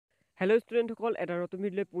Hello student সকল এটা নতুন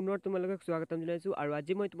ভিডিঅ'লৈ পুনৰ তোমালোকক স্বাগতম জনাইছো আৰু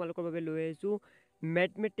আজি মই তোমালোকৰ বাবে লৈ আহিছো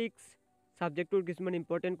ম্যাথমেটিক্স সাবজেক্টৰ কিছুমান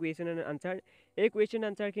ইম্পৰ্টেন্ট কুৱেশ্যন এণ্ড আনসাৰ এই কুৱেশ্যন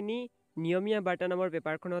আনসাৰখিনি নিয়মীয়া বাৰ্তা নামৰ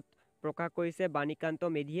পেপাৰখনত প্ৰকাশ কৰিছে বাণীকান্ত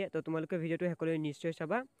মেধিয়ে তো তোমালোকে ভিডিঅ'টো হেকলৈ নিশ্চয়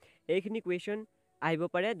চাবা এইখিনি কুৱেশ্যন আহিব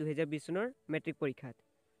পাৰে 2020 চনৰ মেট্ৰিক পৰীক্ষাত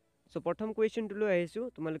সো প্ৰথম কুৱেশ্যনটো লৈ আহিছো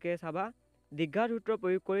তোমালোকে চাবা দ্বিঘাত সূত্ৰ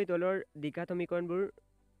প্ৰয়োগ কৰি তলৰ দ্বিঘাত সমীকৰণবোৰ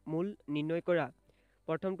মূল নিৰ্ণয় কৰা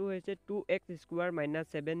প্ৰথমটো হৈছে 2x square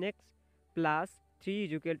 - 7x plus 3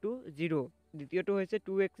 is equal to 0 দ্বিতীয়টো হৈছে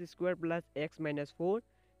 2x square plus x minus 4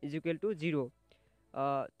 is equal to 0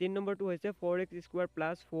 তিন নম্বৰটো হৈছে 4x square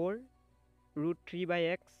plus 4 root 3 by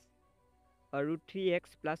x root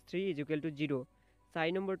 3x plus 3 is equal to 0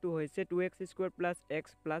 চাৰি নম্বৰটো হৈছে 2x square plus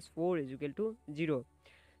x plus 4 is equal to 0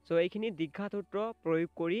 so এইখিনি দ্বিঘাত সূত্ৰ প্ৰয়োগ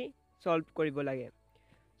কৰি সলভ কৰিব লাগে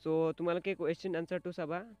So, তোমালোকে question answer to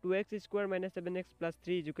চাবা 2x square minus 7x plus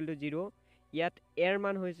 3 is equal to 0 ইয়াত a ৰ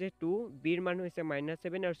মান হৈছে 2 b ৰ মান হৈছে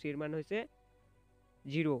 -7 আৰু c ৰ মান হৈছে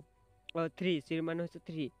 0 3 c ৰ মান হৈছে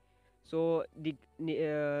 3 so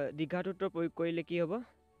দ্বিঘাত সূত্ৰ প্ৰয়োগ কৰিলে কি হ'ব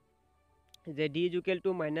যে d is equal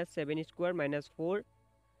to -7 square minus 4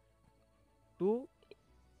 to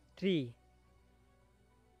 3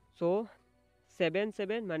 so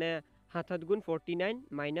 7 মানে 7 গুণ 49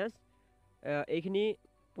 minus এইখিনি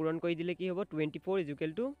পূৰণ কৰি দিলে কি হ'ব 24 is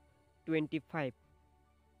equal to 25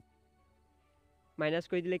 মাইনাস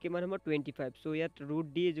কৰি দিলে কিমান হ'ব 25 so ইয়াত root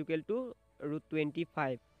d is equal to root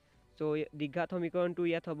 25 so দ্বিঘাত সমীকৰণটো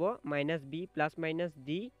ইয়াত হ'ব -b plus minus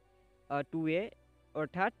d 2a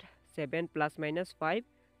অৰ্থাৎ 7 plus minus 5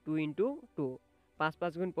 2 into 2 5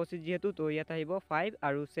 5 গুণ 25 যেহেতু তো ইয়াত আহিব 5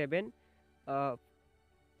 আৰু 7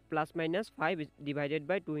 plus minus 5 divided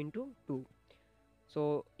by 2 into 2 so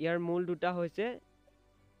ইয়াৰ মূল দুটা হৈছে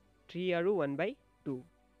 3 আৰু 1/2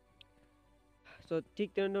 so ঠিক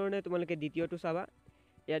তেনেধৰণে তোমালোকে দ্বিতীয়টো চাবা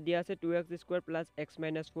ইয়াত দিয়া আছে 2x square plus x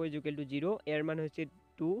minus 4 is equal to 0 এৰ মান হৈছে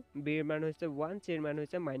 2 b এৰ মান হৈছে 1 c এৰ মান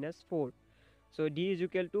হৈছে -4 so d is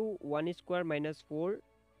equal to 1 square minus 4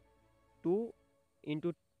 2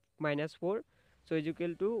 into -4 so is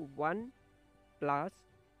equal to 1 plus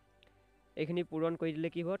এখিনি পূৰণ কৰি দিলে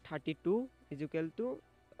কি হ'ব 32 is equal to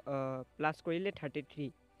প্লাস কৰিলে 33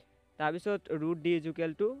 তাৰ পিছত root d is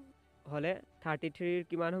equal to হলে 33 ৰ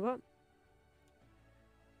কিমান হ'ব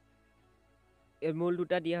এর মূল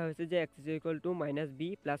দুটা দিয়া হৈছে যে x is equal to -b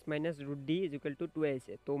plus minus root d is equal to 2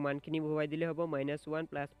 আছে তো মানখিনি বহাই দিলে হ'ব -1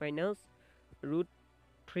 plus minus root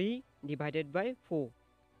 3 divided by 4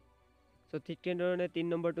 so ঠিক তেনেধৰণে 3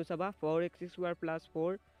 নম্বৰটো চাবা 4x square plus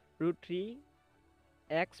 4 root 3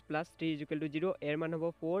 x plus 3 is equal to 0 এর মান হ'ব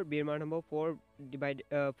 4 b এর মান হ'ব 4 divided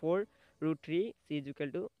 4 root 3 c is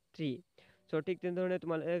equal to 3 so ঠিক তেনেধৰণে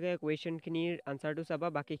তোমালোকে কুৱেশ্যন খিনিৰ আনসাৰটো চাবা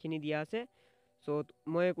বাকিখিনি দিয়া আছে so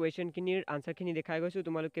মই কুৱেশ্যন খিনিৰ আনসাৰ খিনি দেখাই গৈছো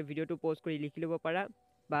তোমালোকে ভিডিওটো পজ কৰি লিখি লব পাৰা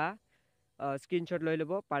বা স্ক্ৰিনশ্বট লৈ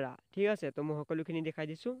লব পাৰা ঠিক আছে তো মই সকলোখিনি দেখাই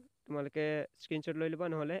দিছো তোমালোকে স্ক্ৰিনশ্বট লৈ লবা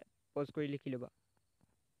নহলে পজ কৰি লিখি লবা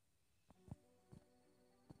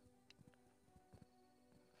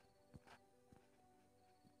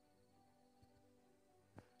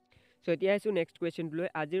So এতিয়া আইছো নেক্সট কোৱেশ্চন লৈ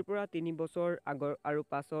আজিৰ পৰা 3 বছৰ আগৰ আৰু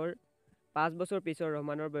 5 বছৰ পিছৰ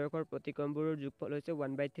ৰহমানৰ বয়সৰ প্ৰতিক্ৰমবোৰৰ যোগফল হৈছে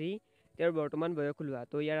 1/3 তেওঁৰ বৰ্তমান বয়স লোৱা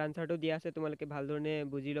তো ইয়াৰ আনসাৰটো দিয়া আছে তোমালোকে ভাল ধৰণে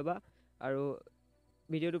বুজি লবা আৰু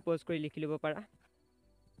ভিডিওটো পজ কৰি লিখি লব পাৰা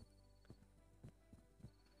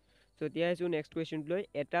সো এতিয়া আইছো নেক্সট কোৱেশ্চন লৈ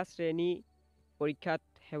এটা শ্ৰেণী পৰীক্ষাত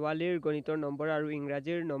হেৱালীৰ গণিতৰ নম্বৰ আৰু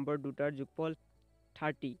ইংৰাজীৰ নম্বৰ দুটাৰ যোগফল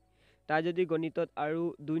 30 তা যদি গণিতত আৰু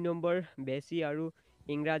 2 নম্বৰ বেছি আৰু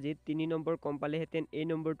ইংৰাজীত 3 নম্বৰ কম পালেহেতেন এই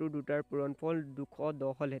নম্বৰটো দুটাৰ পূৰণফল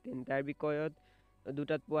 210 হলহেতেন তাৰ বিষয়ত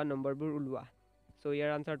দুটাত পোৱা নম্বৰবোৰ উলোৱা সো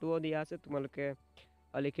ইয়াৰ আনসাৰটোও দিয়া আছে তোমালোকে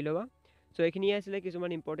লিখি লবা সো এইখিনি আছিল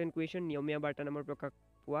কিছুমান ইম্পৰ্টেন্ট কুৱেশ্যন নিয়মীয়া বাৰ্তা নামৰ প্ৰকাশ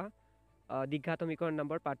পোৱা দ্বিঘাত সমীকৰণ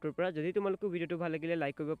নম্বৰ পাঠটোৰ পৰা যদি তোমালোকে ভিডিওটো ভাল লাগিলে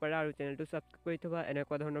লাইক কৰিব পাৰা আৰু চেনেলটো সাবস্ক্ৰাইব কৰি থবা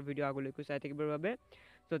এনেকুৱা ধৰণৰ ভিডিও আগলৈকো চাই থাকিবৰ বাবে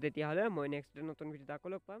সো তেতিয়া হলে মই নেক্সট নতুন ভিডিওত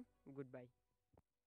আকৌ লগ পাম গুড বাই